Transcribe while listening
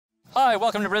Hi,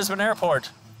 welcome to Brisbane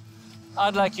Airport.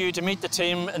 I'd like you to meet the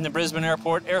team in the Brisbane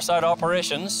Airport Airside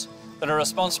Operations that are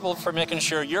responsible for making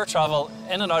sure your travel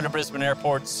in and out of Brisbane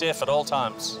Airport is safe at all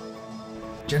times.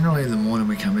 Generally in the morning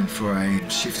we come in for a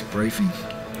shift briefing.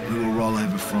 We will roll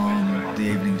over from the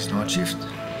evening's night shift.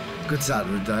 Good start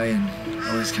to the day, and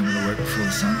always coming to work before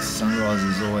the sunrise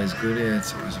is always good. Yeah,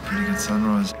 it's always a pretty good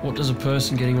sunrise. What does a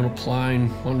person getting on a plane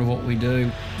wonder what we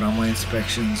do? Runway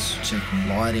inspections, checking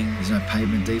lighting, there's no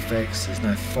pavement defects, there's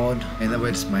no FOD, and then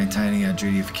we're just maintaining our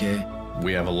duty of care.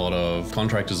 We have a lot of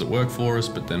contractors that work for us,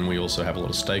 but then we also have a lot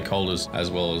of stakeholders, as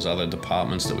well as other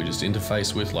departments that we just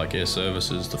interface with, like air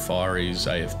services, the fireys,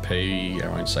 AFP,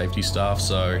 our own safety staff.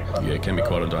 So yeah, it can be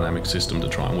quite a dynamic system to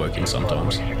try and work in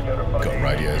sometimes. Got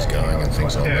radios going and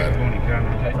things like that.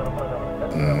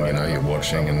 And, you know, you're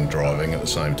watching and driving at the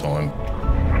same time.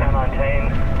 Car 19,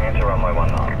 enter runway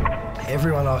 19.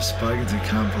 Everyone I've spoken to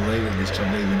can't believe that this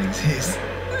job even exists.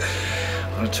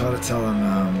 I try to tell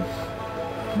them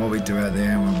what we do out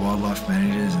there, and we're wildlife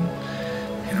managers, and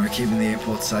you know, we're keeping the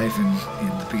airport safe, and you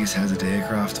know, the biggest hazard to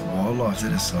aircraft and wildlife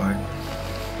that is, so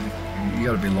you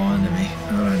got to be lying to me.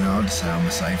 I don't know, I'll just say I'm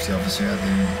a safety officer out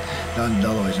there, and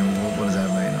they'll always know, what does that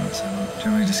mean? I say, well,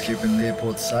 generally just keeping the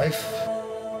airport safe.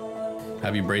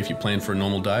 Have you brief, you plan for a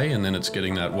normal day, and then it's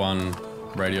getting that one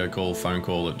radio call, phone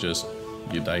call that just,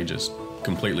 your day just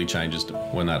completely changes.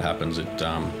 When that happens, it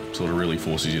sort of really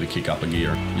forces you to kick up a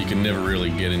gear. You can never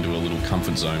really get into a little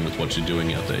comfort zone with what you're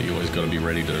doing out there. You always got to be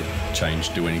ready to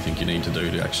change, do anything you need to do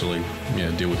to actually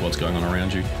deal with what's going on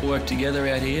around you. Work together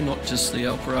out here, not just the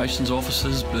operations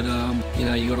officers, but you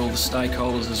know, you got all the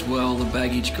stakeholders as well, the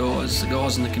baggage guys, the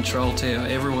guys in the control tower.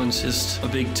 Everyone's just a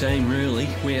big team, really.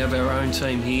 We have our own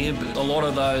team here, but a lot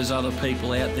of those other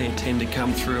people out there tend to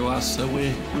come through us, so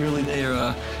we're really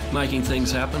there making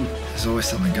things happen. There's always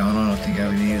something going on. I think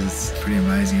over the years it's pretty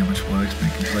amazing how much work's been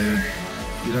completed.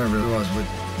 You don't realise what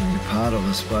you're part of,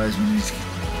 I suppose, when you're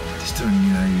just doing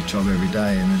your job every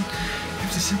day, and then you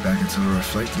have to sit back and sort of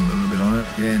reflect a little bit on it.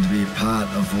 Yeah, and to be a part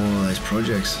of all of those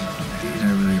projects, you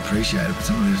don't really appreciate it, but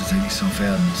sometimes you have to take yourself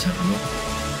out and just have a look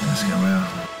and just go, wow.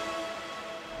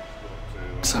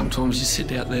 Sometimes you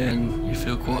sit out there and you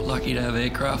feel quite lucky to have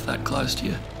aircraft that close to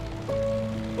you.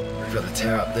 We've got the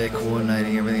tower up there,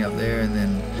 coordinating everything up there, and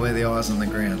then we're the eyes on the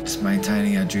ground, just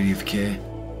maintaining our duty of care.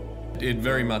 It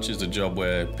very much is a job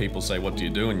where people say, what do you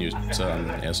do? And it's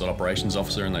Airside Operations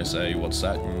officer, and they say, what's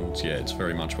that? And yeah, it's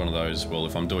very much one of those, well,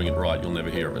 if I'm doing it right, you'll never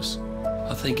hear of us.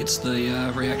 I think it's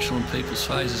the reaction on people's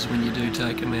faces when you do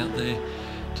take them out there.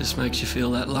 Just makes you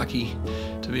feel that lucky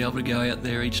to be able to go out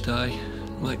there each day,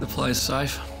 make the place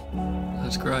safe.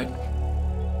 That's great.